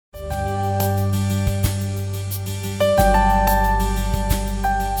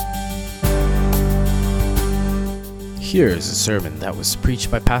Here is a sermon that was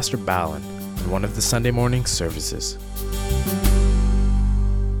preached by Pastor Ballin in one of the Sunday morning services.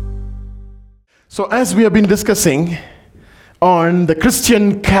 So as we have been discussing on the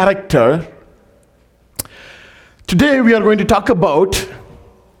Christian character, today we are going to talk about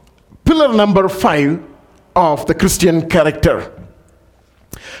pillar number 5 of the Christian character.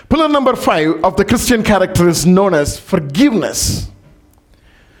 Pillar number 5 of the Christian character is known as forgiveness.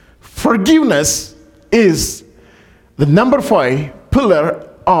 Forgiveness is the number 5 pillar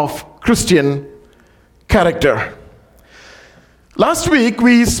of Christian character. Last week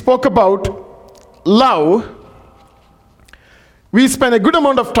we spoke about love. We spent a good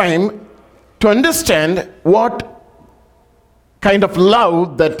amount of time to understand what kind of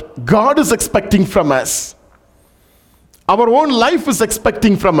love that God is expecting from us, our own life is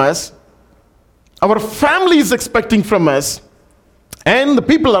expecting from us, our family is expecting from us, and the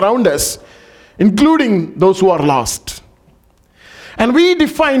people around us, including those who are lost. And we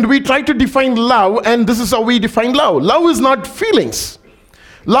try to define love, and this is how we define love. Love is not feelings.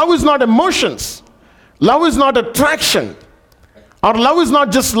 Love is not emotions. Love is not attraction. Or love is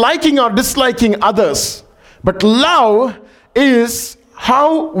not just liking or disliking others. But love is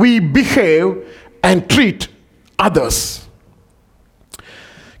how we behave and treat others.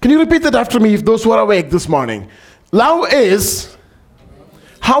 Can you repeat that after me, if those who are awake this morning? Love is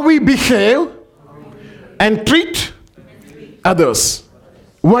how we behave and treat others.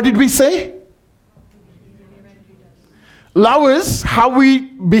 What did we say? Love is how we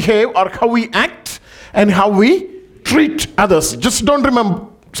behave or how we act and how we treat others.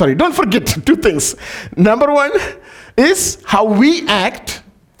 Don't forget 2 things. Number 1 is how we act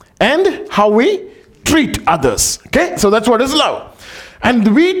and how we treat others. Okay, so that's what is love.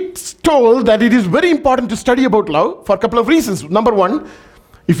 And we told that it is very important to study about love for a couple of reasons. Number 1,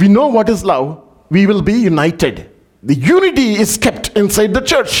 if we know what is love, we will be united. The unity is kept inside the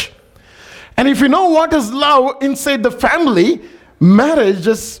church. And if you know what is love inside the family,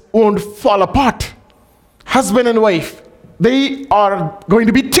 marriages won't fall apart. Husband and wife, they are going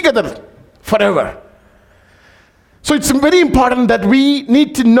to be together forever. So it's very important that we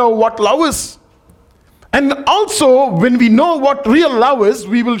need to know what love is. And also, when we know what real love is,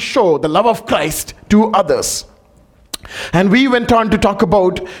 we will show the love of Christ to others. And we went on to talk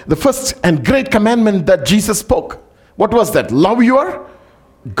about the first and great commandment that Jesus spoke. What was that? Love your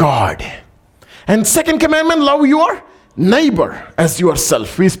God. And second commandment, love your neighbor as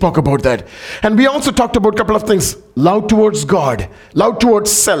yourself. We spoke about that. And we also talked about a couple of things. Love towards God, love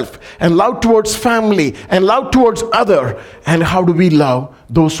towards self, and love towards family, and love towards other. And how do we love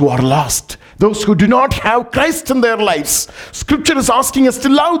those who are lost? Those who do not have Christ in their lives. Scripture is asking us to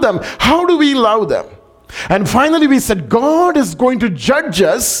love them. How do we love them? And finally we said God is going to judge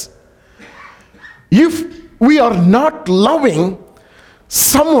us if we are not loving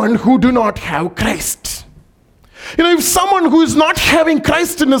someone who do not have Christ. If someone who is not having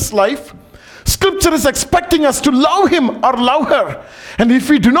Christ in his life, Scripture is expecting us to love him or love her. And if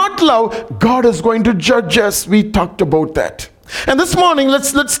we do not love, God is going to judge us. We talked about that. And this morning,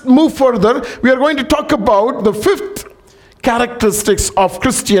 let's move further. We are going to talk about the 5th characteristics of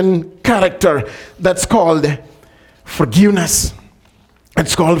Christian character. That's called forgiveness.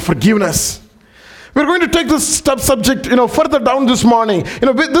 It's called forgiveness. We're going to take this subject, further down this morning.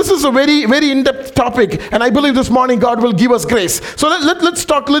 This is a very, very in-depth topic, and I believe this morning God will give us grace. So let's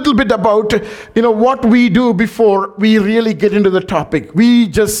talk a little bit about, what we do before we really get into the topic. We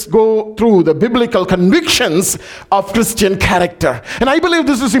just go through the biblical convictions of Christian character. And I believe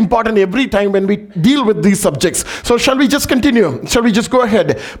this is important every time when we deal with these subjects. So shall we just continue? Shall we just go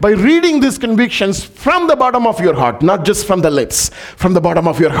ahead by reading these convictions from the bottom of your heart, not just from the lips, from the bottom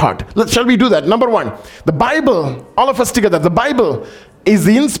of your heart? Shall we do that? Number 1. The Bible, all of us together, the Bible is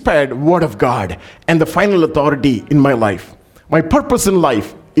the inspired word of God and the final authority in my life. My purpose in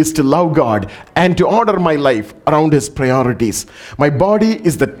life is to love God and to order my life around his priorities. My body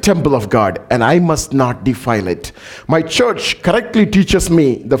is the temple of God and I must not defile it. My church correctly teaches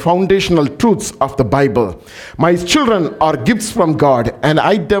me the foundational truths of the Bible. My children are gifts from God and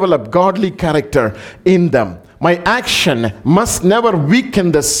I develop godly character in them. My action must never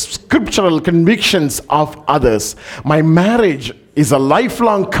weaken the scriptural convictions of others. My marriage is a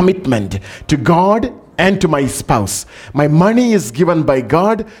lifelong commitment to God and to my spouse. My money is given by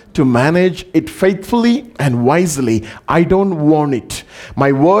God to manage it faithfully and wisely. I don't want it.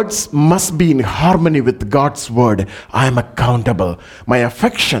 My words must be in harmony with God's word. I am accountable. My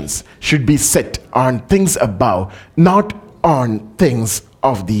affections should be set on things above, not on things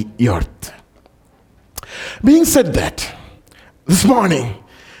of the earth. Being said that, this morning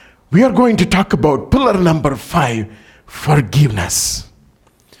we are going to talk about pillar number 5, forgiveness.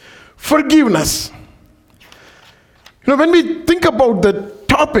 Forgiveness. When we think about the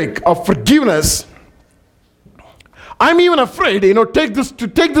topic of forgiveness, I'm even afraid, to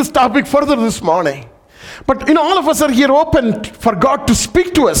take this topic further this morning. But, all of us are here open for God to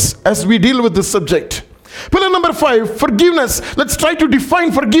speak to us as we deal with this subject. Pillar number 5, forgiveness. Let's try to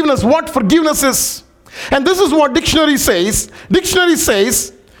define forgiveness, what forgiveness is. And this is what dictionary says. Dictionary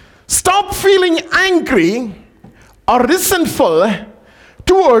says, stop feeling angry or resentful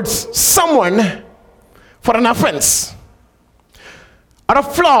towards someone for an offense or a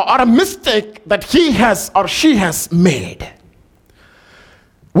flaw or a mistake that he has or she has made.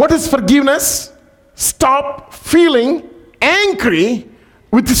 What is forgiveness? Stop feeling angry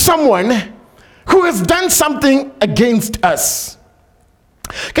with someone who has done something against us.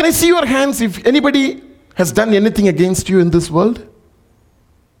 Can I see your hands if anybody has done anything against you in this world?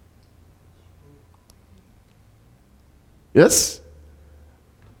 Yes?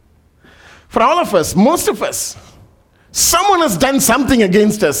 For all of us, most of us, someone has done something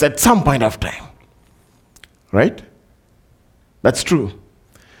against us at some point of time. Right? That's true.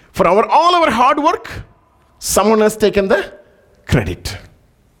 For all our hard work, someone has taken the credit.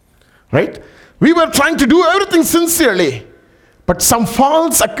 Right? We were trying to do everything sincerely, but some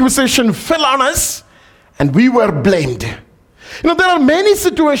false accusation fell on us and we were blamed. There are many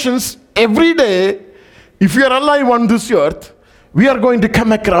situations every day. If we are alive on this earth, we are going to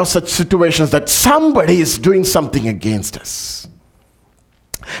come across such situations that somebody is doing something against us.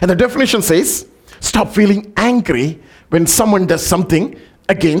 And the definition says, stop feeling angry when someone does something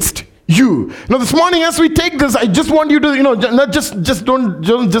against you. Now this morning as we take this, I just want you to, not just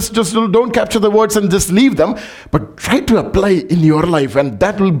don't capture the words and just leave them, but try to apply in your life, and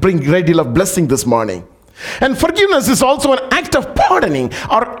that will bring a great deal of blessing this morning. And forgiveness is also an act of pardoning,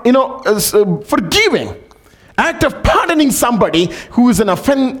 or forgiving. Act of pardoning somebody who is an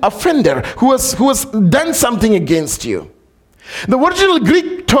offender, who has done something against you. The original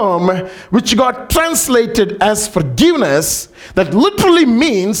Greek term, which got translated as forgiveness, that literally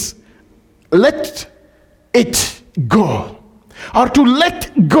means let it go, or to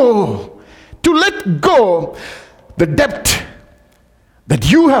let go. To let go the debt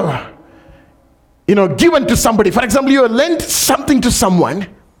that you have, given to somebody. For example, you have lent something to someone,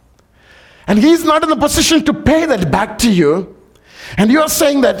 and he is not in a position to pay that back to you, and you are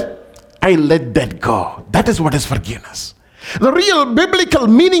saying that, I let that go. That is what is forgiveness. The real biblical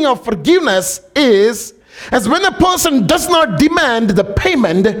meaning of forgiveness is as when a person does not demand the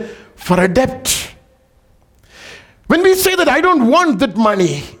payment for a debt. When we say that I don't want that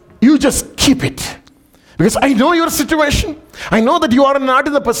money, you just keep it. Because I know your situation. I know that you are not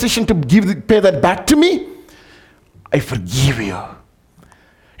in the position to pay that back to me. I forgive you.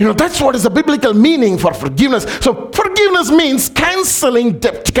 That's what is the biblical meaning for forgiveness. So forgiveness means canceling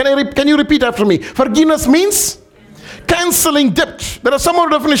debt. Can you repeat after me? Forgiveness means canceling debt. There are some more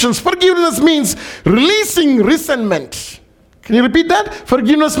definitions. Forgiveness means releasing resentment. Can you repeat that?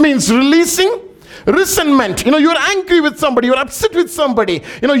 Forgiveness means releasing resentment. You're angry with somebody, you're upset with somebody,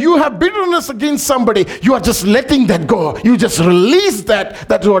 you have bitterness against somebody, you are just letting that go. You just release that.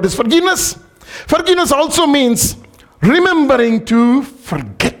 That's what is forgiveness. Forgiveness also means remembering to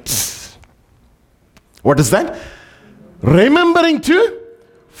forget. What is that? Remembering to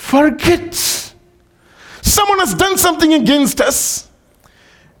forget. Someone has done something against us,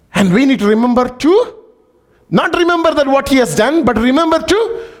 and we need to remember to not remember that what he has done, but remember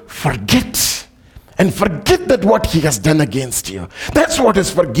to forget. And forget that what he has done against you. That's what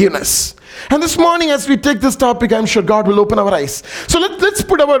is forgiveness. And this morning as we take this topic, I'm sure God will open our eyes. So let's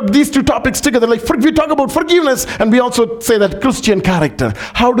put these two topics together. Like we talk about forgiveness, and we also say that Christian character.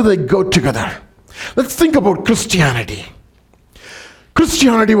 How do they go together? Let's think about Christianity.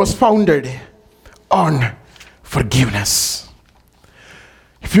 Christianity was founded on forgiveness.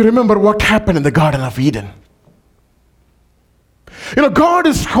 If you remember what happened in the Garden of Eden. God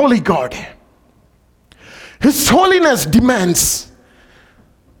is holy God. His holiness demands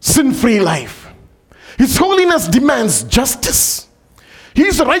sin-free life. His holiness demands justice. He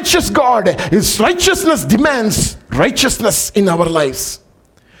is a righteous God. His righteousness demands righteousness in our lives.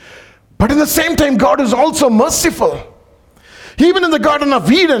 But at the same time, God is also merciful. Even in the Garden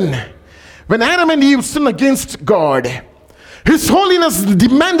of Eden, when Adam and Eve sinned against God, His holiness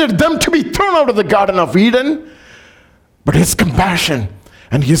demanded them to be thrown out of the Garden of Eden. But His compassion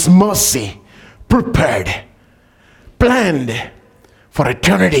and His mercy planned for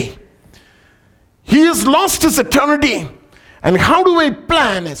eternity. He has lost his eternity. And how do we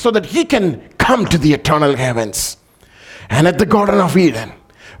plan so that he can come to the eternal heavens? And at the Garden of Eden,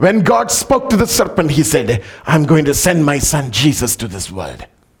 When God spoke to the serpent, he said, I'm going to send my son Jesus to this world.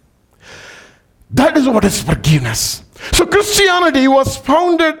 That is what is forgiveness. So Christianity was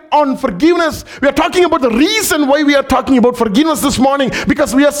founded on forgiveness. We are talking about the reason why we are talking about forgiveness this morning,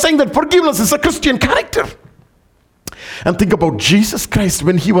 because we are saying that forgiveness is a Christian character. And think about Jesus Christ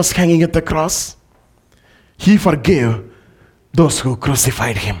when he was hanging at the cross. He forgave those who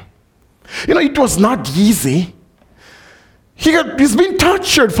crucified him. It was not easy. He's been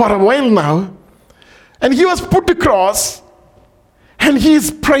tortured for a while now. And he was put to cross. And he is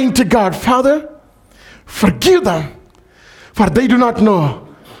praying to God, Father, forgive them, for they do not know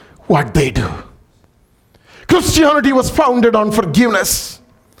what they do. Christianity was founded on forgiveness.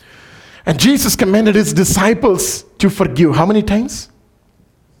 And Jesus commanded his disciples to forgive. How many times?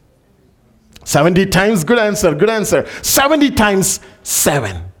 70 times. Good answer, good answer. 70 times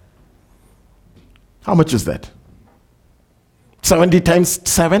 7. How much is that? 70 times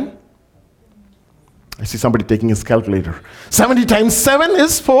 7? I see somebody taking his calculator. 70 times 7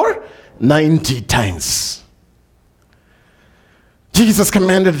 is 490 times. Jesus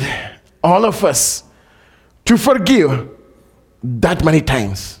commanded all of us to forgive that many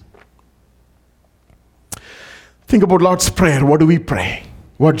times. Think about Lord's Prayer. What do we pray?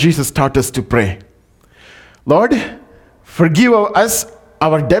 What Jesus taught us to pray. Lord, forgive us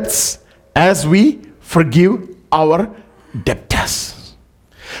our debts as we forgive our debtors.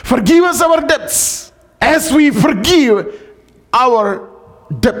 Forgive us our debts as we forgive our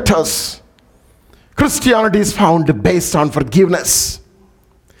debtors. Christianity is found based on forgiveness.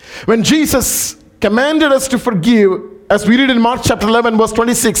 When Jesus commanded us to forgive, as we read in Mark chapter 11 verse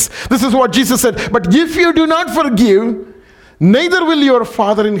 26, this is what Jesus said, but if you do not forgive, neither will your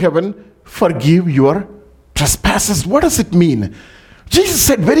Father in heaven forgive your trespasses. What does it mean? Jesus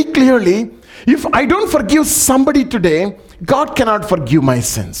said very clearly, if I don't forgive somebody today, God cannot forgive my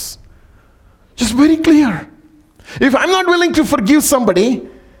sins. Just very clear. If I'm not willing to forgive somebody,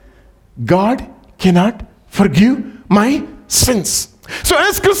 God cannot forgive my sins. So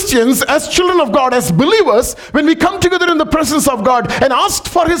as Christians, as children of God, as believers, when we come together in the presence of God and ask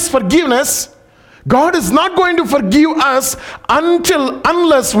for his forgiveness, God is not going to forgive us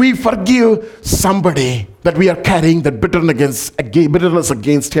unless we forgive somebody that we are carrying that bitterness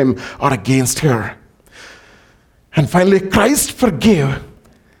against him or against her. And finally, Christ forgave.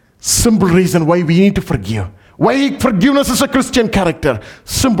 Simple reason why we need to forgive. Why forgiveness is a Christian character.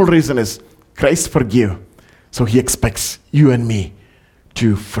 Simple reason is Christ forgave. So he expects you and me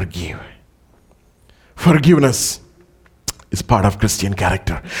to forgive. Forgiveness is part of Christian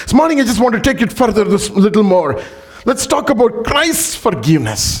character. This morning I just want to take it further this little more. Let's talk about Christ's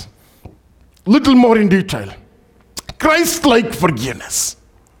forgiveness. Little more in detail. Christ-like forgiveness.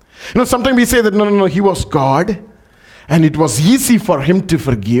 Sometimes we say that no, he was God and it was easy for him to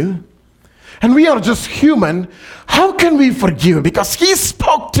forgive. And we are just human. How can we forgive? Because he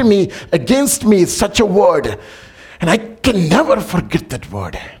spoke to me, against me, such a word. And I can never forget that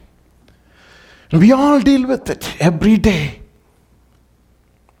word. And we all deal with it every day.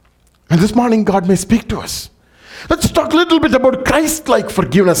 And this morning God may speak to us. Let's talk a little bit about Christ-like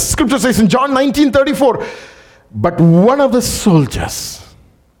forgiveness. Scripture says in John 19:34, but one of the soldiers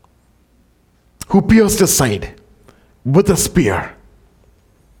who pierced his side with a spear,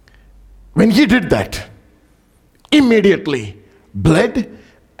 when he did that, immediately blood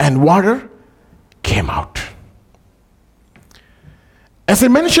and water came out. As I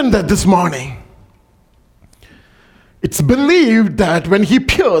mentioned that this morning, it's believed that when he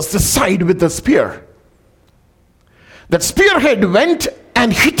pierced the side with the spear, that spearhead went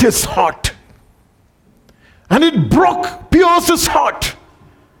and hit his heart. And it pierced his heart.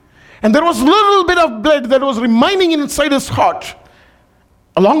 And there was a little bit of blood that was remaining inside his heart.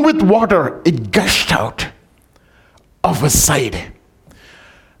 Along with water, it gushed out of his side.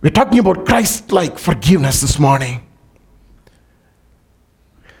 We're talking about Christ-like forgiveness this morning.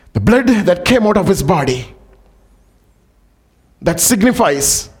 The blood that came out of his body, that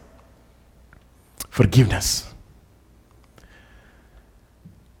signifies forgiveness.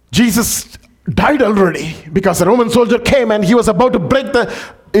 Jesus died already because a Roman soldier came and he was about to break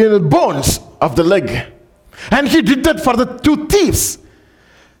the bones of the leg. And he did that for the two thieves.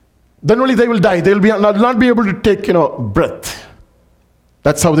 Then only they will die. They will not be able to take, breath.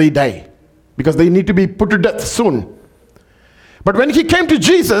 That's how they die. Because they need to be put to death soon. But when he came to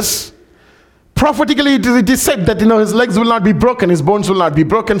Jesus, prophetically it is said that his legs will not be broken, his bones will not be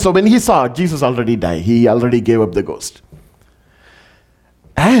broken. So when he saw Jesus already die, he already gave up the ghost.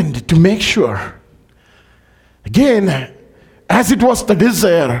 And to make sure, again, as it was the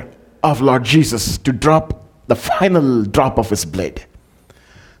desire of Lord Jesus to drop the final drop of his blood,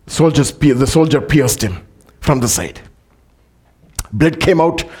 The soldier pierced him from the side. Blood came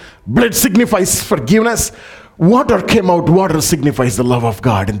out. Blood signifies forgiveness. Water came out. Water signifies the love of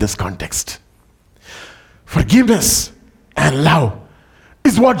God in this context. Forgiveness and love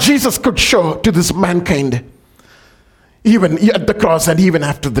is what Jesus could show to this mankind, even at the cross and even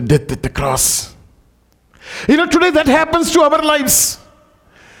after the death at the cross. Today that happens to our lives.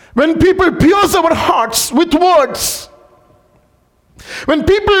 When people pierce our hearts with words, when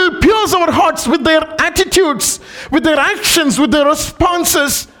people pierce our hearts with their attitudes, with their actions, with their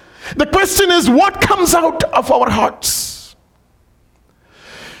responses, the question is, what comes out of our hearts?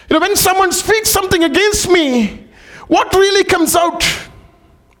 When someone speaks something against me, what really comes out?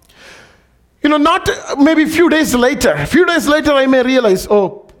 Not maybe a few days later. A few days later, I may realize,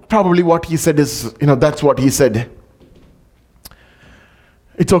 probably what he said is, that's what he said.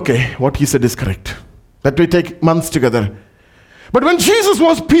 It's okay. What he said is correct. That may take months together. But when Jesus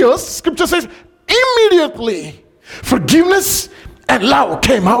was pierced, Scripture says, immediately forgiveness and love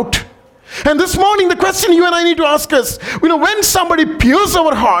came out. And this morning, the question you and I need to ask is, when somebody pierces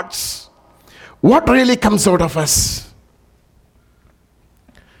our hearts, what really comes out of us?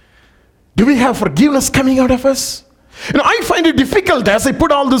 Do we have forgiveness coming out of us? I find it difficult as I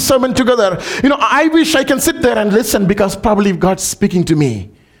put all this sermon together. I wish I can sit there and listen, because probably God's speaking to me.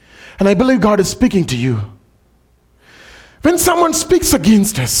 And I believe God is speaking to you. When someone speaks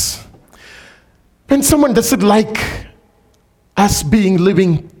against us, when someone doesn't like us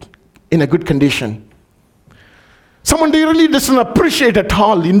living in a good condition, someone they really doesn't appreciate at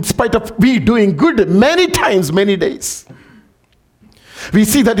all, in spite of we doing good many times, many days. We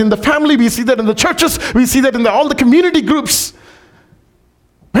see that in the family, we see that in the churches, we see that in all the community groups.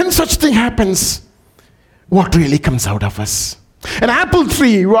 When such thing happens, what really comes out of us? An apple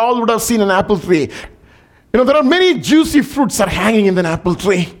tree, you all would have seen an apple tree. There are many juicy fruits are hanging in an apple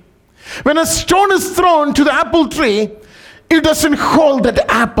tree. When a stone is thrown to the apple tree, it doesn't hold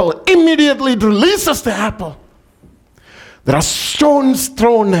that apple. Immediately it releases the apple. There are stones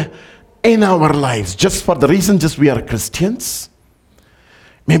thrown in our lives just for the reason we are Christians.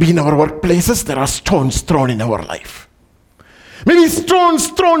 Maybe in our workplaces, there are stones thrown in our life. Maybe stones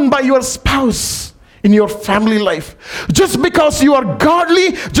thrown by your spouse in your family life. Just because you are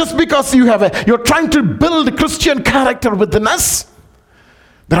godly, just because you're trying to build Christian character within us,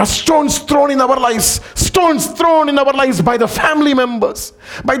 there are stones thrown in our lives. Stones thrown in our lives by the family members,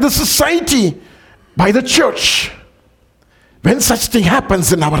 by the society, by the church. When such thing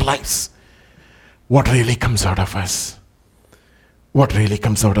happens in our lives, what really comes out of us? What really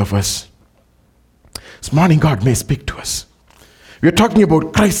comes out of us? This morning, God may speak to us. We are talking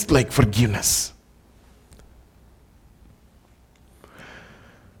about Christ-like forgiveness.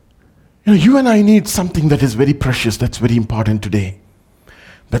 You and I need something that is very precious, that's very important today.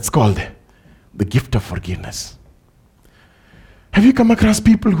 That's called the gift of forgiveness. Have you come across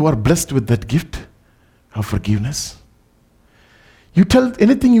people who are blessed with that gift of forgiveness? You tell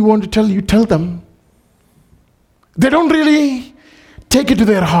anything you want to tell, you tell them. They don't really take it to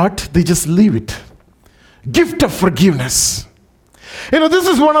their heart, they just leave it. Gift of forgiveness. This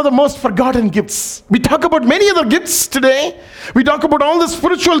is one of the most forgotten gifts. We talk about many other gifts today. We talk about all the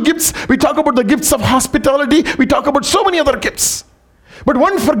spiritual gifts. We talk about the gifts of hospitality. We talk about so many other gifts. But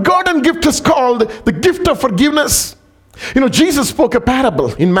one forgotten gift is called the gift of forgiveness. Jesus spoke a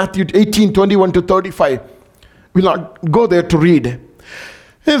parable in Matthew 18:21 to 35. We'll not go there to read.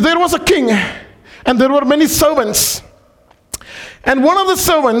 There was a king, and there were many servants. And one of the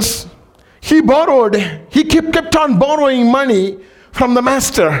servants, he kept on borrowing money from the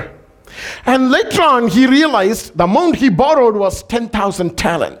master. And later on, he realized the amount he borrowed was 10,000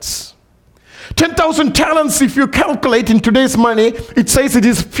 talents. 10,000 talents, if you calculate in today's money, it says it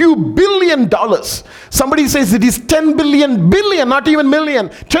is few $billion. Somebody says it is 10 billion, not even million,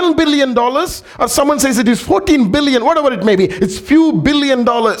 $10 billion. Or someone says it is 14 billion, whatever it may be. It's few $billion,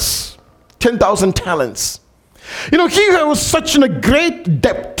 10,000 talents. He was such a great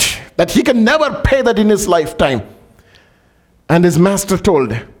debt that he can never pay that in his lifetime. And his master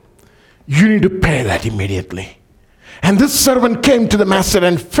told, you need to pay that immediately. And this servant came to the master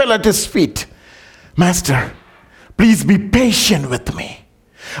and fell at his feet. Master, please be patient with me.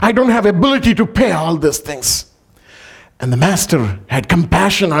 I don't have ability to pay all these things. And the master had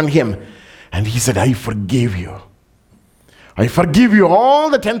compassion on him. And he said, I forgive you. I forgive you all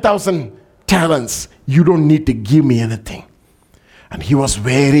the 10,000 talents. You don't need to give me anything. And he was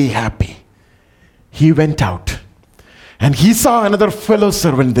very happy. He went out. And he saw another fellow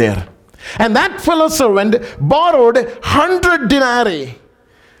servant there. And that fellow servant borrowed 100 denarii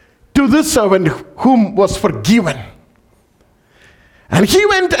to this servant whom was forgiven. And he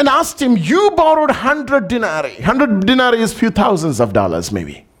went and asked him, you borrowed 100 denarii. 100 denarii is few thousands of dollars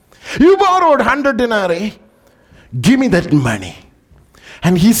maybe. You borrowed 100 denarii. Give me that money.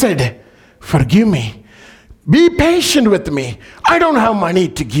 And he said, forgive me. Be patient with me. I don't have money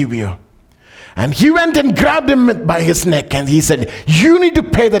to give you. And he went and grabbed him by his neck and he said, you need to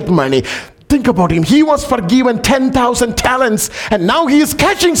pay that money. Think about him. He was forgiven 10,000 talents and now he is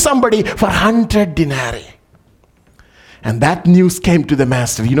catching somebody for 100 denarii. And that news came to the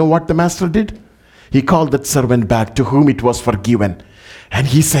master. You know what the master did? He called that servant back to whom it was forgiven. And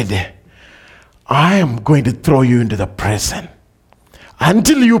he said, I am going to throw you into the prison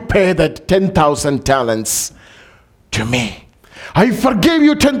until you pay that 10,000 talents to me. I forgave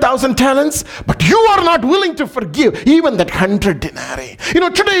you 10,000 talents, but you are not willing to forgive even that 100 denarii.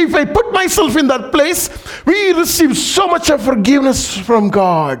 Today if I put myself in that place, we receive so much of forgiveness from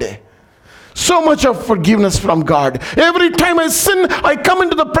God. So much of forgiveness from God. Every time I sin, I come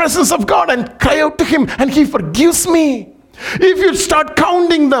into the presence of God and cry out to Him and He forgives me. If you start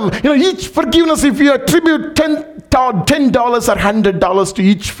counting them, each forgiveness, if you attribute $10 or $100 to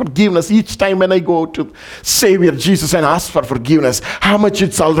each forgiveness, each time when I go to Savior Jesus and ask for forgiveness, how much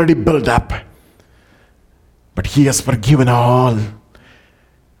it's already built up. But He has forgiven all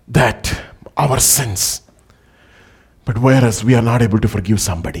that, our sins. But whereas we are not able to forgive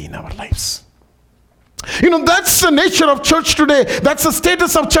somebody in our lives. That's the nature of church today. That's the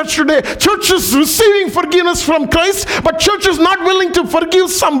status of church today. Church is receiving forgiveness from Christ, but church is not willing to forgive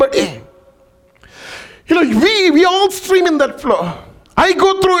somebody. We all stream in that flow. I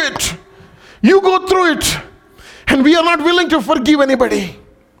go through it. You go through it. And we are not willing to forgive anybody.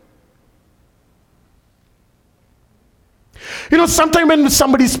 Sometimes when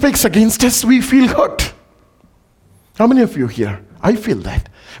somebody speaks against us, we feel hurt. How many of you here? I feel that.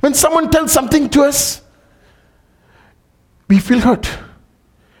 When someone tells something to us, we feel hurt.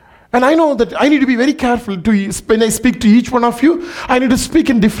 And I know that I need to be very careful when I speak to each one of you, I need to speak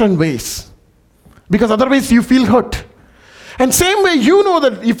in different ways. Because otherwise you feel hurt. And same way, you know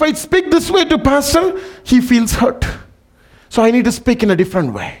that if I speak this way to pastor, he feels hurt. So I need to speak in a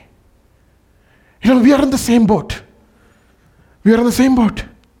different way. We are in the same boat. We are in the same boat.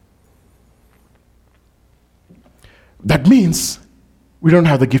 That means we don't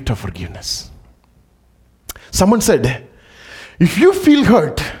have the gift of forgiveness. Someone said, if you feel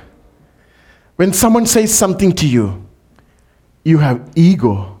hurt when someone says something to you, you have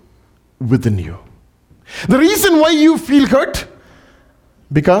ego within you. The reason why you feel hurt,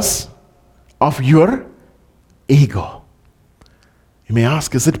 because of your ego. You may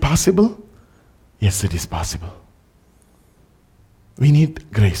ask, is it possible? Yes, it is possible. We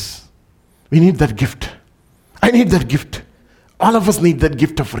need grace. We need that gift. I need that gift. All of us need that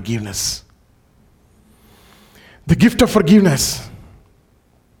gift of forgiveness. The gift of forgiveness.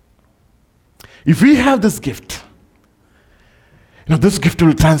 If we have this gift, this gift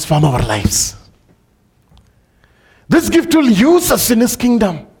will transform our lives. This gift will use us in His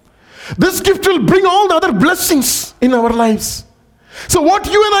kingdom. This gift will bring all the other blessings in our lives. So what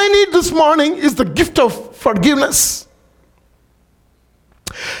you and I need this morning is the gift of forgiveness.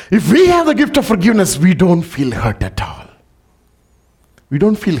 If we have the gift of forgiveness, we don't feel hurt at all. We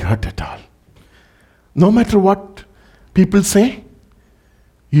don't feel hurt at all. No matter what people say,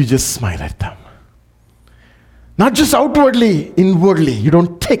 you just smile at them. Not just outwardly, inwardly. You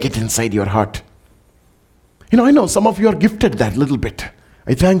don't take it inside your heart. I know some of you are gifted that little bit.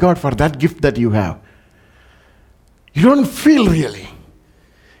 I thank God for that gift that you have. You don't feel really.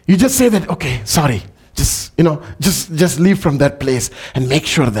 You just say that, okay, sorry. Just leave from that place and make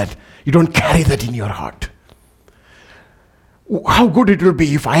sure that you don't carry that in your heart. How good it will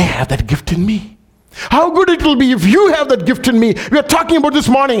be if I have that gift in me. How good it will be if you have that gift in me. We are talking about this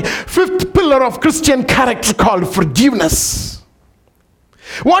morning, fifth pillar of Christian character called forgiveness.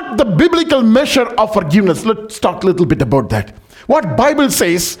 What the biblical measure of forgiveness? Let's talk a little bit about that. What Bible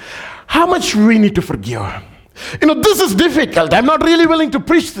says, how much we need to forgive. This is difficult. I'm not really willing to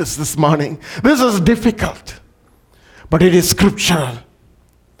preach this morning. This is difficult. But it is scriptural.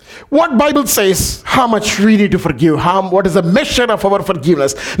 What Bible says, how much we need to forgive. What is the measure of our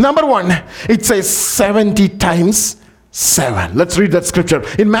forgiveness? Number one, it says 70 times 7. Let's read that scripture.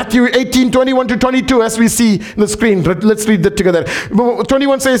 In Matthew 18, 21 to 22, as we see in the screen. Let's read that together.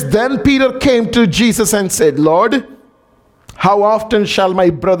 21 says, then Peter came to Jesus and said, Lord, how often shall my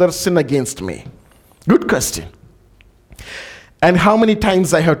brother sin against me? Good question. And how many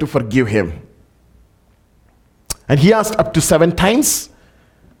times I have to forgive him? And he asked up to 7 times.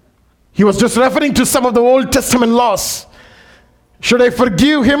 He was just referring to some of the Old Testament laws. Should I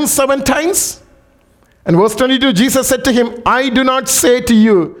forgive him 7 times? And verse 22, Jesus said to him, I do not say to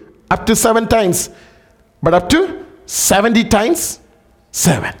you up to 7 times, but up to 70 times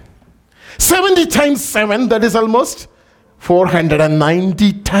 7. 70 times 7, that is almost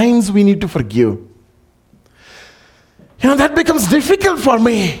 490 times we need to forgive. That becomes difficult for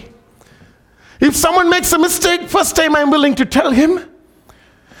me. If someone makes a mistake, first time I'm willing to tell him.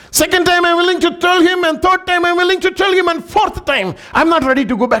 Second time I'm willing to tell him, and third time I'm willing to tell him, and fourth time I'm not ready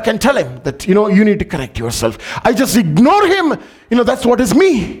to go back and tell him that, you need to correct yourself. I just ignore him. That's what is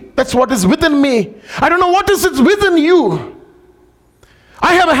me. That's what is within me. I don't know what is within you.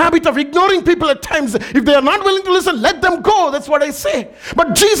 I have a habit of ignoring people at times. If they are not willing to listen, let them go. That's what I say.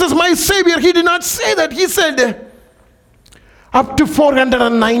 But Jesus, my Savior, he did not say that. He said, up to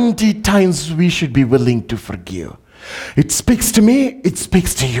 490 times we should be willing to forgive. It speaks to me, it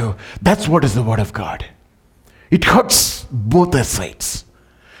speaks to you. That's what is the Word of God. It cuts both the sides.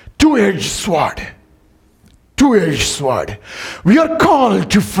 Two-edged sword. Two-edged sword. We are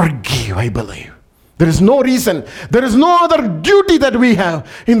called to forgive, I believe. There is no reason, there is no other duty that we have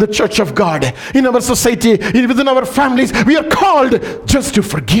in the church of God, in our society, within our families. We are called just to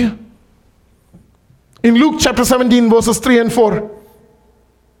forgive. In Luke chapter 17, verses 3 and 4.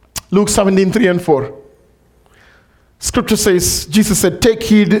 Luke 17, 3 and 4. Scripture says, Jesus said, take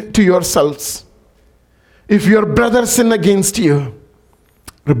heed to yourselves. If your brother sin against you,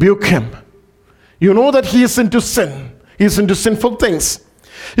 rebuke him. You know that he is into sin. He is into sinful things.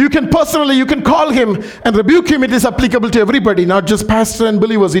 You can call him and rebuke him. It is applicable to everybody, not just pastor and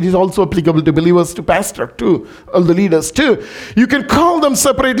believers. It is also applicable to believers, to pastor, to all the leaders too. You can call them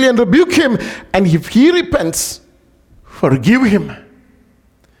separately and rebuke him. And if he repents, forgive him.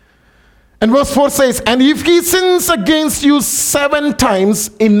 And verse 4 says, and if he sins against you 7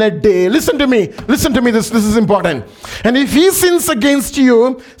 times in a day. Listen to me, this is important. And if he sins against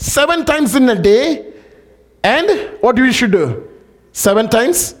you 7 times in a day, and what we should do? 7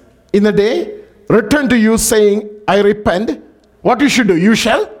 times in a day, return to you saying, I repent. What you should do? You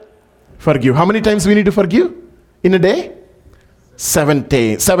shall forgive. How many times we need to forgive in a day? 7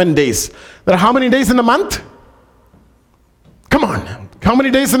 days. There are how many days in a month? Come on. How many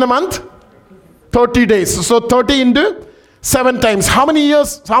days in a month? 30 days. So 30 into 7 times. How many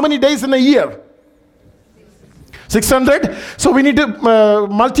years? How many days in a year? 600. So we need to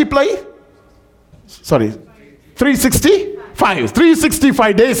multiply.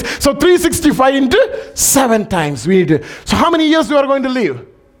 365 days. So 365 into 7 times we need to. So how many years we are going to live?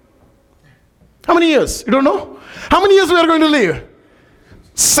 How many years? You don't know? How many years we are going to live?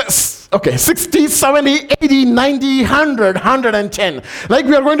 60, 70, 80, 90, 100, 110. Like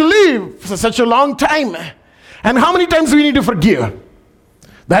we are going to live for such a long time. And how many times we need to forgive?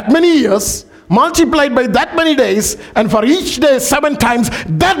 That many years multiplied by that many days, and for each day 7 times,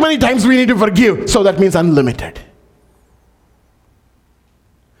 that many times we need to forgive. So that means unlimited.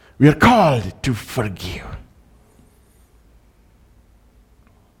 We are called to forgive.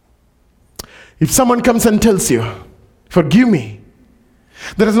 If someone comes and tells you, forgive me,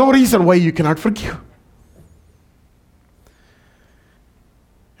 there is no reason why you cannot forgive.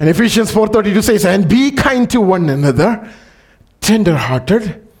 And Ephesians 4:32 says, and be kind to one another,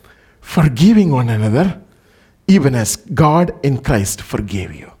 tender-hearted, forgiving one another, even as God in Christ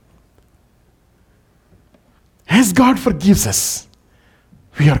forgave you. As God forgives us,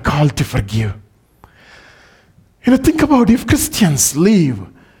 we are called to forgive. Think about if Christians live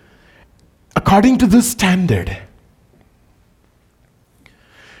according to this standard,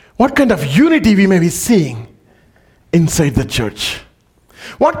 what kind of unity we may be seeing inside the church.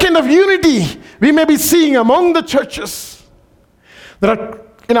 What kind of unity we may be seeing among the churches. There are,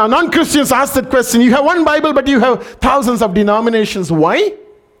 non-Christians ask that question. You have one Bible, but you have thousands of denominations. Why?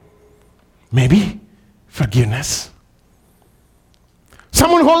 Maybe forgiveness.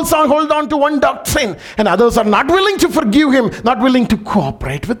 Someone hold on to one doctrine, and others are not willing to forgive him, not willing to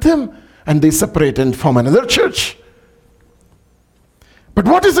cooperate with him, and they separate and form another church. But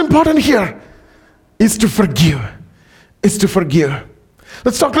what is important here is to forgive.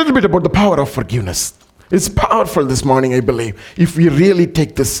 Let's talk a little bit about the power of forgiveness. It's powerful this morning, I believe, if we really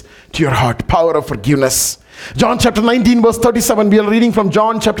take this to your heart. Power of forgiveness. John chapter 19 verse 37. We are reading from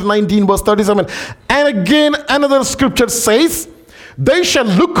John chapter 19 verse 37. And again another scripture says, they shall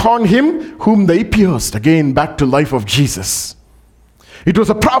look on him whom they pierced. Again, back to life of Jesus. It was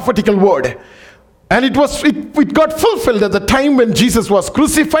a prophetical word. And it got fulfilled at the time when Jesus was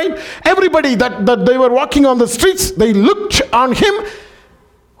crucified. Everybody that they were walking on the streets, they looked on him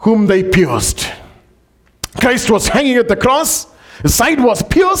whom they pierced. Christ was hanging at the cross. His side was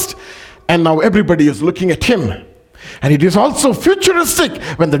pierced. And now everybody is looking at him. And it is also futuristic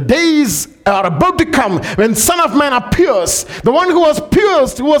when the days are about to come, when Son of Man appears. The one who was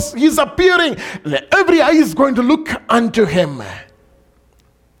pierced, he's appearing. Every eye is going to look unto him.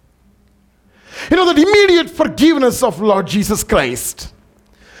 You know, that immediate forgiveness of Lord Jesus Christ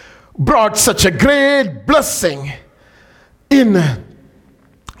brought such a great blessing in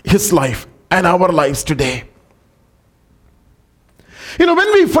his life and our lives today. You know,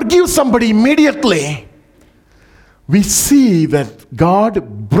 when we forgive somebody immediately, we see that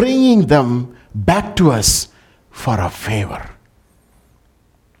God bringing them back to us for a favor.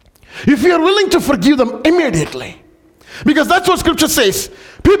 If we are willing to forgive them immediately, because that's what Scripture says,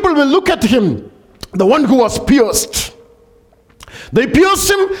 people will look at him, the one who was pierced. They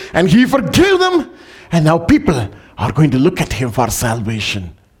pierced him and he forgave them, and now people are going to look at him for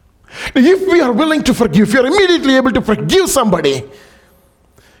salvation. If we are willing to forgive, if you are immediately able to forgive somebody,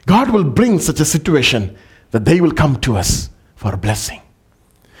 God will bring such a situation that they will come to us for a blessing.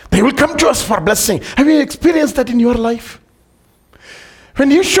 They will come to us for a blessing. Have you experienced that in your life?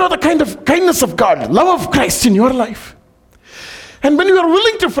 When you show the kind of kindness of God, love of Christ in your life, and when you are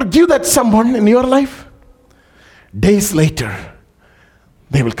willing to forgive that someone in your life, days later,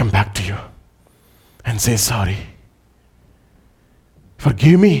 they will come back to you and say, sorry,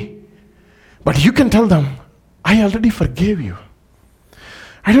 forgive me. But you can tell them, I already forgave you.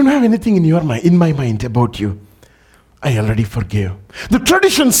 I don't have anything in my mind about you. I already forgave. The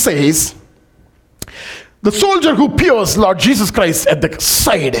tradition says, the soldier who pierced Lord Jesus Christ at the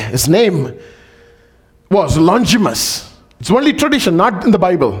side, his name was Longimus. It's only tradition, not in the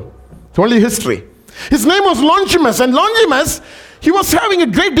Bible. It's only history. His name was Longimus, and Longimus, he was having a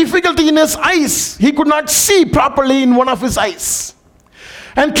great difficulty in his eyes. He could not see properly in one of his eyes.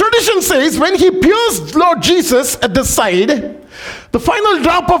 And tradition says when he pierced Lord Jesus at the side, the final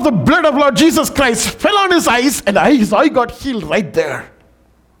drop of the blood of Lord Jesus Christ fell on his eyes, and his eye got healed right there.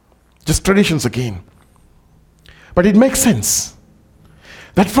 Just traditions again. But it makes sense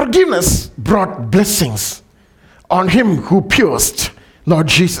that forgiveness brought blessings on him who pierced Lord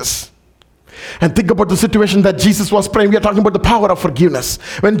Jesus. And think about the situation that Jesus was praying. We are talking about the power of forgiveness.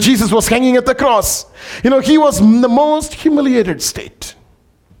 When Jesus was hanging at the cross, he was in the most humiliated state.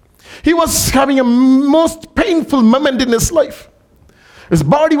 He was having a most painful moment in his life. His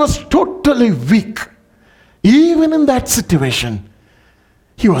body was totally weak. Even in that situation,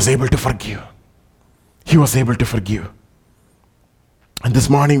 he was able to forgive. He was able to forgive. And this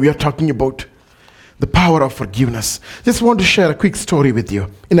morning we are talking about the power of forgiveness. Just want to share a quick story with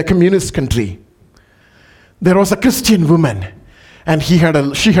you. In a communist country, there was a Christian woman, and she had a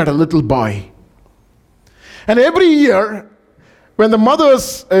little boy. And every year, when the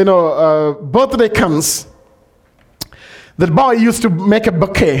mother's birthday comes, the boy used to make a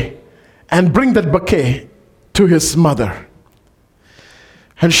bouquet and bring that bouquet to his mother.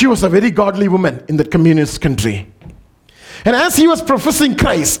 And she was a very godly woman in that communist country. And as he was professing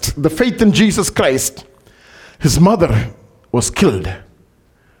Christ, the faith in Jesus Christ, his mother was killed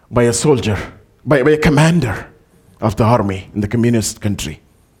by a soldier, by a commander of the army in the communist country.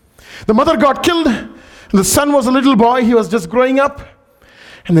 The mother got killed. The son was a little boy. He was just growing up.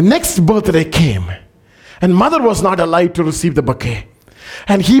 And the next birthday came. And mother was not alive to receive the bouquet.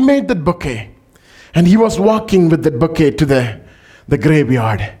 And he made that bouquet. And he was walking with that bouquet to the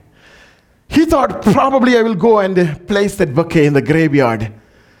graveyard. He thought, probably I will go and place that bouquet in the graveyard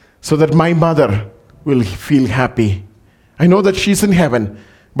so that my mother will feel happy. I know that she's in heaven,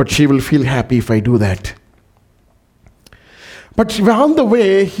 but she will feel happy if I do that. But on the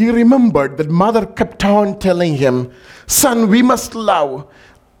way, he remembered that mother kept on telling him, son, we must love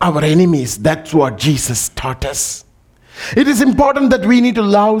our enemies. That's what Jesus taught us. It is important that we need to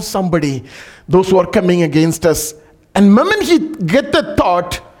love somebody, those who are coming against us. And the moment he get that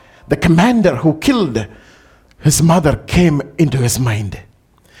thought, the commander who killed his mother came into his mind.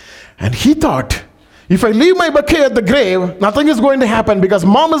 And he thought, if I leave my bouquet at the grave, nothing is going to happen because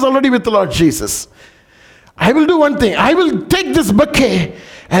mom is already with the Lord Jesus. I will do one thing. I will take this bouquet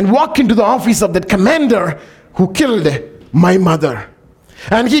and walk into the office of that commander who killed my mother.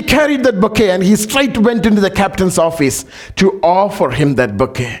 And he carried that bouquet and he straight went into the captain's office to offer him that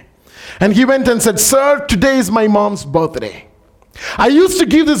bouquet. And he went and said, sir, today is my mom's birthday. I used to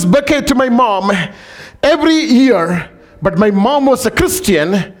give this bouquet to my mom every year, but my mom was a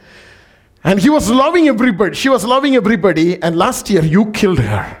Christian and he was loving everybody. She was loving everybody, and last year you killed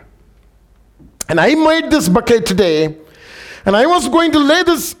her. And I made this bouquet today, and I was going to lay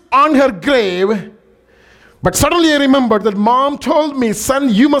this on her grave, but suddenly I remembered that mom told me,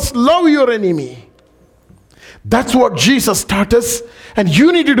 son, you must love your enemy. That's what Jesus taught us, and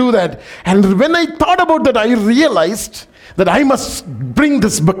you need to do that. And when I thought about that, I realized that I must bring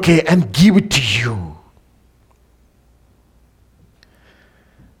this bouquet and give it to you.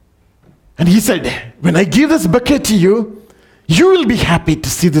 And he said, when I give this bouquet to you, you will be happy to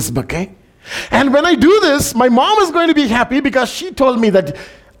see this bouquet. And when I do this, my mom is going to be happy because she told me that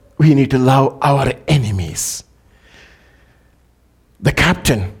we need to love our enemies. The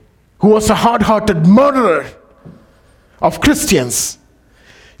captain, who was a hard-hearted murderer of Christians,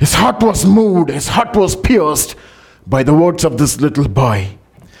 his heart was moved, his heart was pierced by the words of this little boy.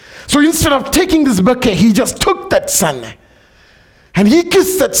 So instead of taking this bouquet, he just took that son and he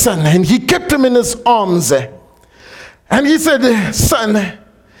kissed that son and he kept him in his arms. And he said, son,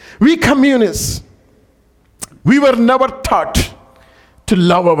 we communists, we were never taught to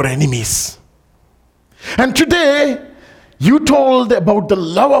love our enemies. And today, you told about the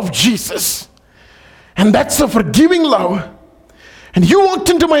love of Jesus. And that's a forgiving love. And you walked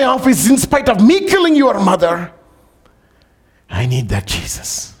into my office in spite of me killing your mother. I need that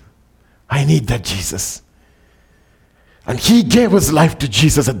Jesus. I need that Jesus. And he gave his life to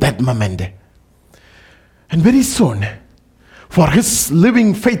Jesus at that moment. And very soon, for his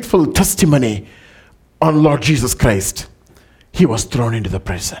living faithful testimony on Lord Jesus Christ, he was thrown into the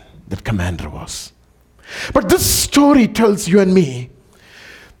prison. That commander was. But this story tells you and me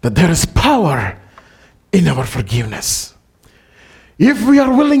that there is power in our forgiveness. If we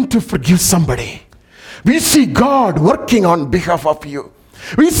are willing to forgive somebody, we see God working on behalf of you.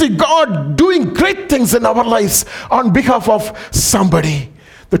 We see God doing great things in our lives on behalf of somebody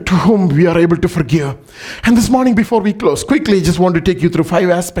to whom we are able to forgive. And this morning, before we close, quickly, just want to take you through 5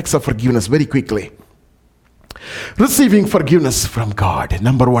 aspects of forgiveness very quickly. Receiving forgiveness from God.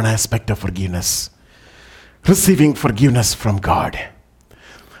 Number 1 aspect of forgiveness. Receiving forgiveness from God.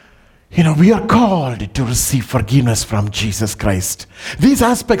 You know, we are called to receive forgiveness from Jesus Christ. These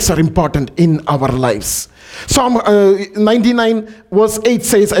aspects are important in our lives. Psalm 99 verse 8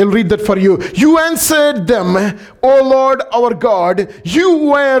 says, I'll read that for you. You answered them, O Lord our God, you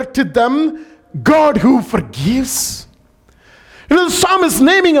were to them God who forgives. You know, the psalm is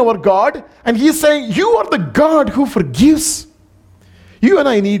naming our God, and he's saying, you are the God who forgives. You and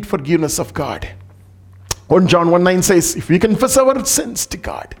I need forgiveness of God. 1 John 1:9 says, if we confess our sins to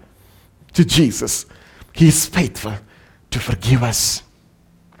God, to Jesus, he is faithful to forgive us.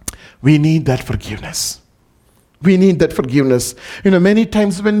 We need that forgiveness. We need that forgiveness. You know, many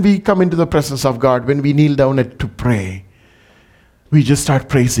times when we come into the presence of God, when we kneel down to pray, we just start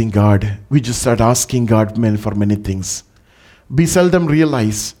praising God. We just start asking God for many things. We seldom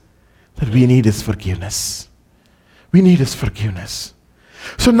realize that we need his forgiveness. We need his forgiveness.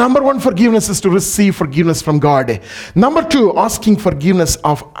 So number 1, forgiveness is to receive forgiveness from God. Number 2, asking forgiveness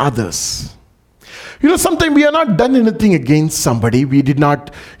of others. You know, sometimes we have not done anything against somebody. We did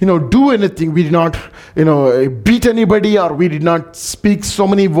not, do anything. We did not, beat anybody, or we did not speak so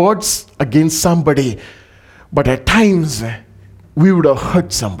many words against somebody. But at times, we would have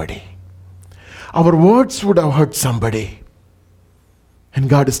hurt somebody. Our words would have hurt somebody. And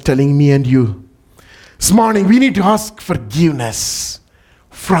God is telling me and you, this morning we need to ask forgiveness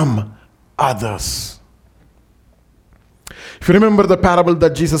from others. If you remember the parable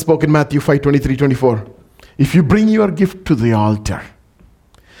that Jesus spoke in Matthew 5:23-24, if you bring your gift to the altar,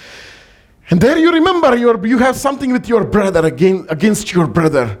 and there you remember you have something with your brother against your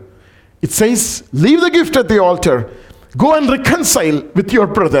brother, it says, leave the gift at the altar, go and reconcile with your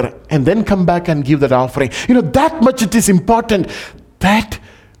brother, and then come back and give that offering. You know, that much it is important that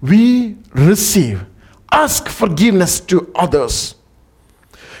we ask forgiveness to others.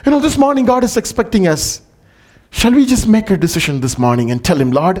 You know, this morning God is expecting us. Shall we just make a decision this morning and tell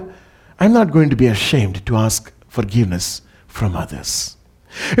him, Lord, I'm not going to be ashamed to ask forgiveness from others.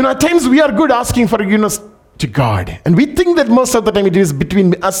 You know, at times we are good asking forgiveness to God. And we think that most of the time it is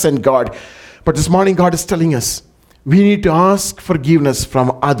between us and God. But this morning God is telling us, we need to ask forgiveness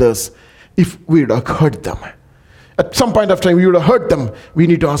from others if we would have hurt them. At some point of time, we would have hurt them. We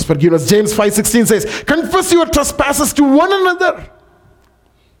need to ask forgiveness. James 5:16 says, confess your trespasses to one another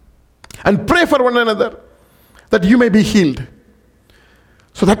and pray for one another that you may be healed.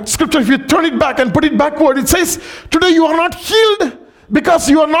 So that scripture, if you turn it back and put it backward, it says, today you are not healed because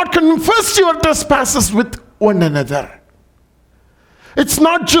you are not confessed your trespasses with one another. It's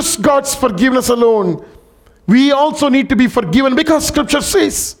not just God's forgiveness alone. We also need to be forgiven because scripture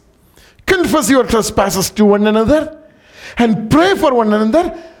says, confess your trespasses to one another and pray for one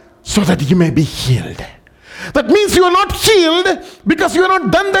another so that you may be healed. That means you are not healed because you have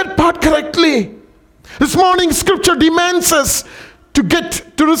not done that part correctly. This morning scripture demands us to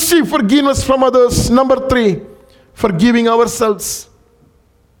to receive forgiveness from others. Number 3, forgiving ourselves.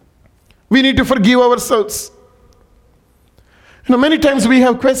 We need to forgive ourselves. Many times we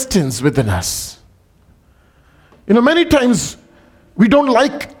have questions within us. Many times we don't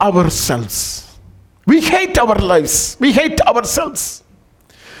like ourselves. We hate our lives. We hate ourselves.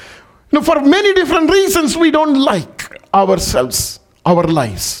 For many different reasons we don't like ourselves, our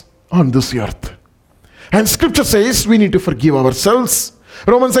lives on this earth. And Scripture says we need to forgive ourselves.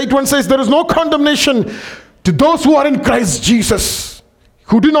 Romans 8:1 says there is no condemnation to those who are in Christ Jesus,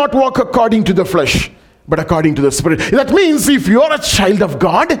 who do not walk according to the flesh, but according to the Spirit. That means if you are a child of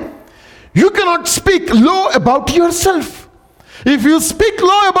God, you cannot speak low about yourself. If you speak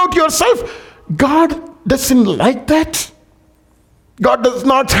low about yourself, God doesn't like that. God is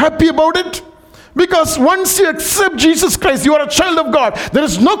not happy about it. Because once you accept Jesus Christ, you are a child of God. There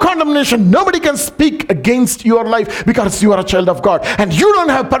is no condemnation. Nobody can speak against your life because you are a child of God. And you don't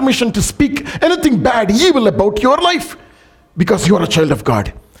have permission to speak anything bad, evil about your life because you are a child of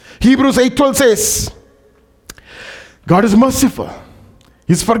God. Hebrews 8:12 says, God is merciful.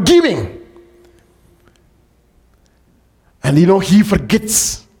 He's forgiving. And He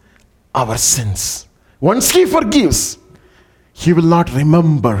forgets our sins. Once He forgives, He will not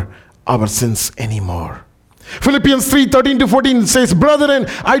remember our sins anymore. Philippians 3:13-14 says, brethren,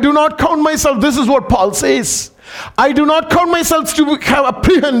 I do not count myself. This is what Paul says. I do not count myself to have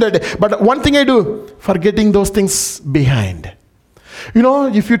apprehended. But one thing I do, forgetting those things behind.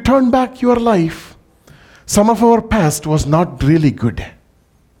 If you turn back your life, some of our past was not really good.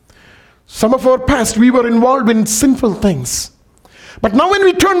 Some of our past, we were involved in sinful things. But now when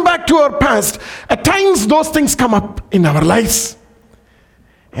we turn back to our past, at times those things come up in our lives.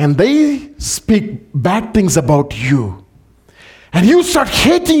 And they speak bad things about you. And you start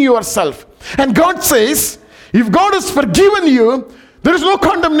hating yourself. And God says, if God has forgiven you, there is no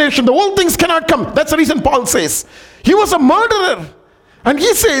condemnation. The old things cannot come. That's the reason Paul says. He was a murderer. And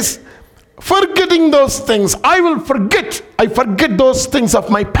he says, forgetting those things, I forget those things of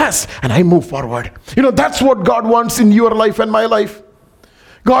my past and I move forward. That's what God wants in your life and my life.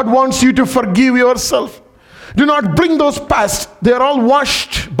 God wants you to forgive yourself. Do not bring those past. They are all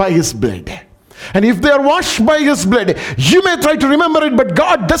washed by His blood. And if they are washed by His blood, you may try to remember it, but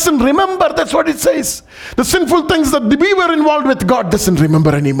God doesn't remember. That's what it says. The sinful things that we were involved with, God doesn't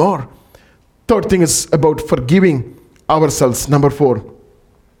remember anymore. Third thing is about forgiving ourselves. Number 4,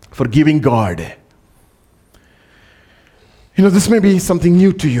 forgiving God. This may be something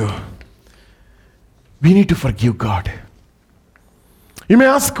new to you. We need to forgive God. You may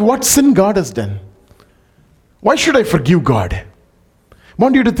ask, what sin God has done? Why should I forgive God? I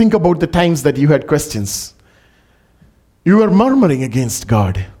want you to think about the times that you had questions. You were murmuring against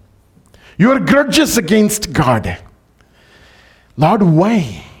God. You were grudges against God. Lord,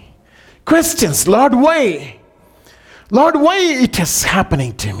 why? Questions. Lord, why? Lord, why it is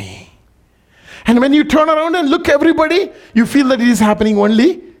happening to me? And when you turn around and look everybody, you feel that it is happening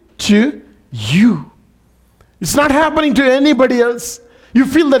only to you. It's not happening to anybody else. You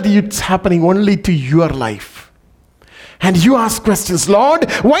feel that it's happening only to your life. And you ask questions, Lord,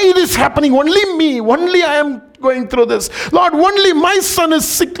 why it is happening only me? Only I am going through this. Lord, only my son is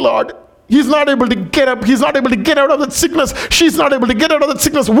sick, Lord. He's not able to get up. He's not able to get out of that sickness. She's not able to get out of that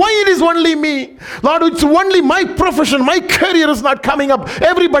sickness. Why it is only me? Lord, it's only my profession. My career is not coming up.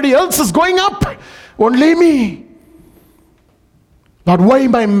 Everybody else is going up. Only me. Lord, why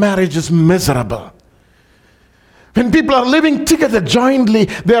my marriage is miserable? When people are living together jointly,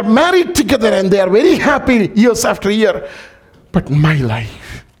 they are married together and they are very happy years after year. But my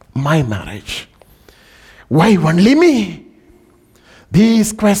life, my marriage, why only me?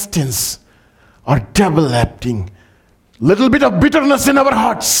 These questions are developing little bit of bitterness in our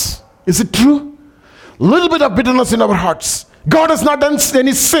hearts. Is it true? Little bit of bitterness in our hearts. God has not done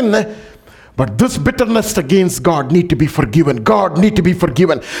any sin, but this bitterness against God need to be forgiven. God need to be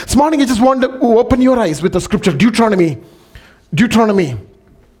forgiven. This morning I just want to open your eyes with the scripture. Deuteronomy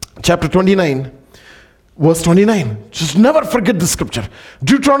chapter 29, verse 29. Just never forget the scripture.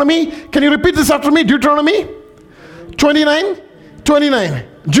 Deuteronomy, can you repeat this after me? Deuteronomy 29.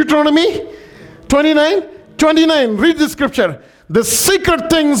 Deuteronomy 29. Read the scripture. The secret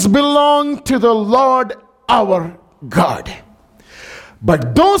things belong to the Lord our God.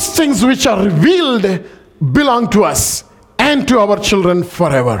 But those things which are revealed belong to us and to our children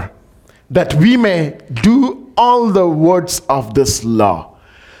forever, that we may do all the words of this law.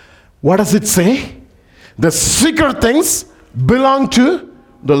 What does it say? The secret things belong to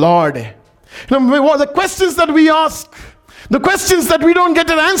the Lord. The questions that we ask, the questions that we don't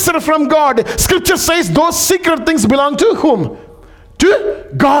get an answer from God, Scripture says those secret things belong to whom? to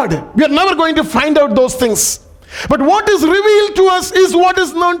God. We are never going to find out those things. But what is revealed to us is what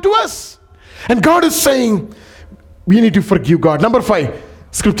is known to us. And God is saying, we need to forgive God. Number 5,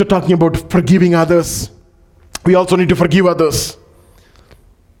 scripture talking about forgiving others. We also need to forgive others.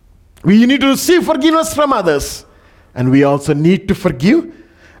 We need to receive forgiveness from others. And we also need to forgive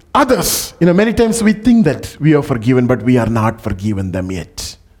others. Many times we think that we are forgiven, but we are not forgiven them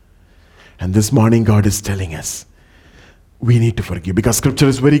yet. And this morning God is telling us, we need to forgive. Because scripture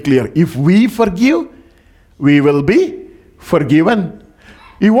is very clear. If we forgive, we will be forgiven.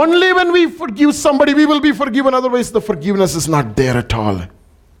 If only when we forgive somebody, we will be forgiven. Otherwise, the forgiveness is not there at all.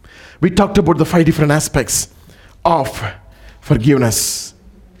 We talked about the 5 different aspects of forgiveness.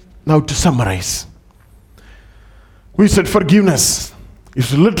 Now to summarize. We said forgiveness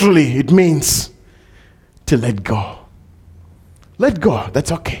is literally, it means to let go. Let go,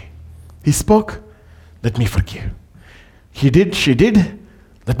 that's okay. He spoke, let me forgive. He did, she did,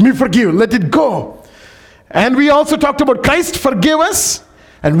 let me forgive, let it go. And we also talked about Christ forgave us,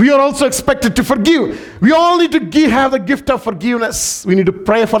 and we are also expected to forgive. We all need to have the gift of forgiveness. We need to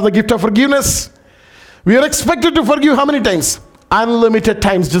pray for the gift of forgiveness. We are expected to forgive how many times? Unlimited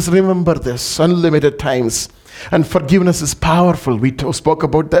times. Just remember this, unlimited times. And forgiveness is powerful. We spoke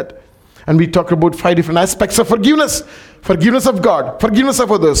about that. And we talked about 5 different aspects of forgiveness. Forgiveness of God, forgiveness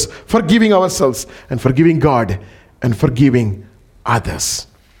of others, forgiving ourselves, and forgiving God, and forgiving others.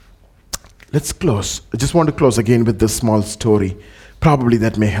 Let's close. I just want to close again with this small story. Probably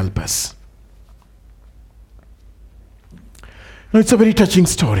that may help us. Now, it's a very touching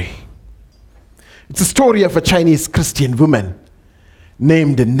story. It's a story of a Chinese Christian woman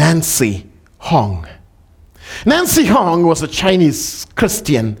named Nancy Hong. Nancy Hong was a Chinese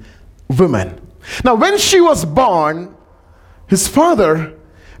Christian woman. Now, when she was born, his father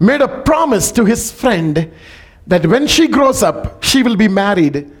made a promise to his friend that when she grows up, she will be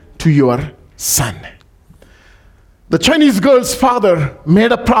married to your son. The Chinese girl's father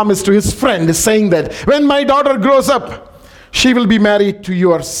made a promise to his friend saying that when my daughter grows up, she will be married to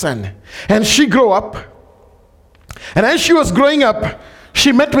your son. And she grew up. And as she was growing up,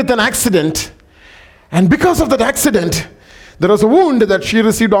 she met with an accident. And because of that accident, there was a wound that she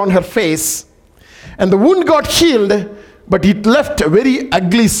received on her face. And the wound got healed, but it left a very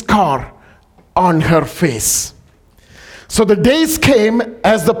ugly scar on her face. So the days came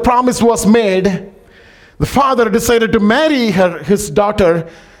as the promise was made. The father decided to marry his daughter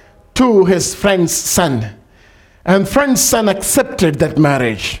to his friend's son. And friend's son accepted that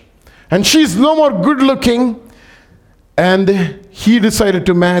marriage. And she's no more good looking. And he decided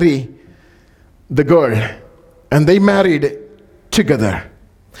to marry the girl. And they married together.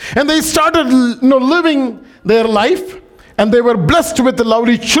 And they started living their life. And they were blessed with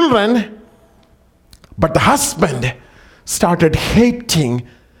lovely children. But the husband started hating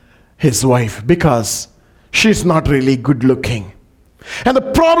his wife because she's not really good looking. And the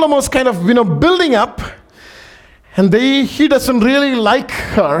problem was kind of building up. And he doesn't really like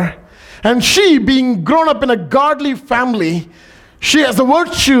her. And she, being grown up in a godly family, she has the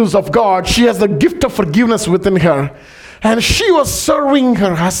virtues of God. She has the gift of forgiveness within her. And she was serving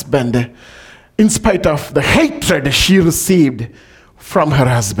her husband in spite of the hatred she received from her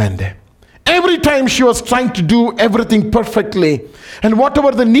husband. Every time she was trying to do everything perfectly. And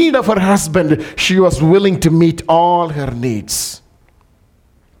whatever the need of her husband, she was willing to meet all her needs.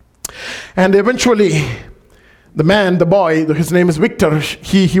 And eventually, the boy, his name is Victor,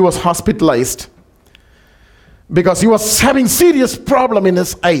 he was hospitalized because he was having serious problem in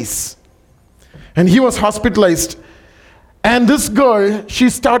his eyes. And he was hospitalized. And this girl, she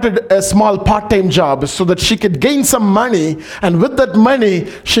started a small part-time job so that she could gain some money, and with that money,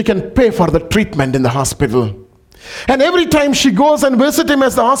 she can pay for the treatment in the hospital. And every time she goes and visits him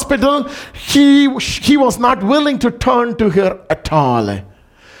at the hospital, he was not willing to turn to her at all.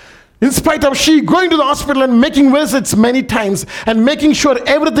 In spite of she going to the hospital and making visits many times and making sure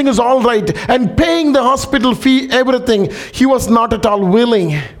everything is all right and paying the hospital fee, everything, he was not at all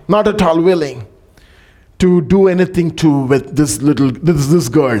willing to do anything with this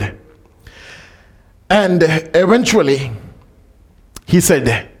girl. And eventually, he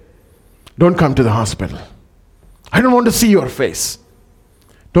said, don't come to the hospital. I don't want to see your face.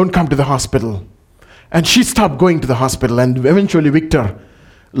 Don't come to the hospital. And she stopped going to the hospital, and eventually Victor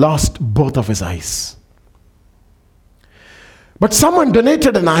lost both of his eyes. But someone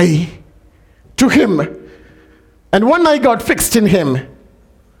donated an eye to him, and one eye got fixed in him.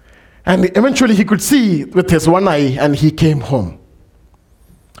 And eventually he could see with his one eye, and he came home.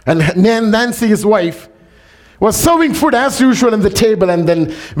 And Nancy, his wife, was serving food as usual in the table, and then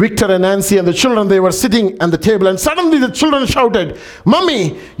Victor and Nancy and the children, they were sitting at the table, and suddenly the children shouted,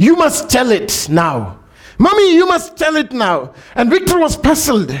 "Mommy, you must tell it now. Mommy, you must tell it now." And Victor was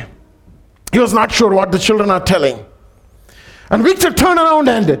puzzled. He was not sure what the children are telling. And Victor turned around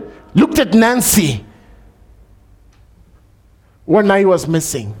and looked at Nancy. One eye was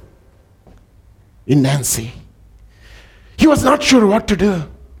missing in Nancy. He was not sure what to do.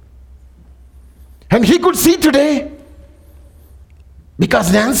 And he could see today,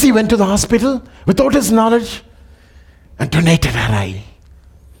 because Nancy went to the hospital without his knowledge and donated her eye.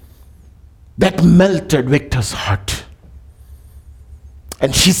 That melted Victor's heart.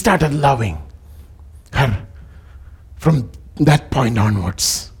 And she started loving her from that point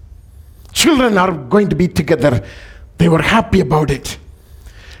onwards. Children are going to be together. They were happy about it.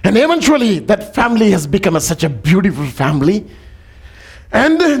 And eventually that family has become such a beautiful family.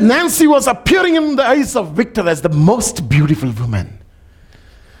 And Nancy was appearing in the eyes of Victor as the most beautiful woman.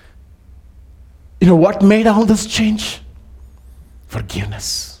 You know what made all this change?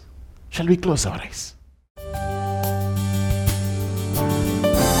 Forgiveness. Shall we close our eyes?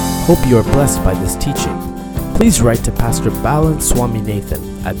 Hope you are blessed by this teaching. Please write to Pastor Balan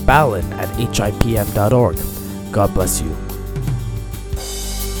Swaminathan at balan@hipm.org. God bless you.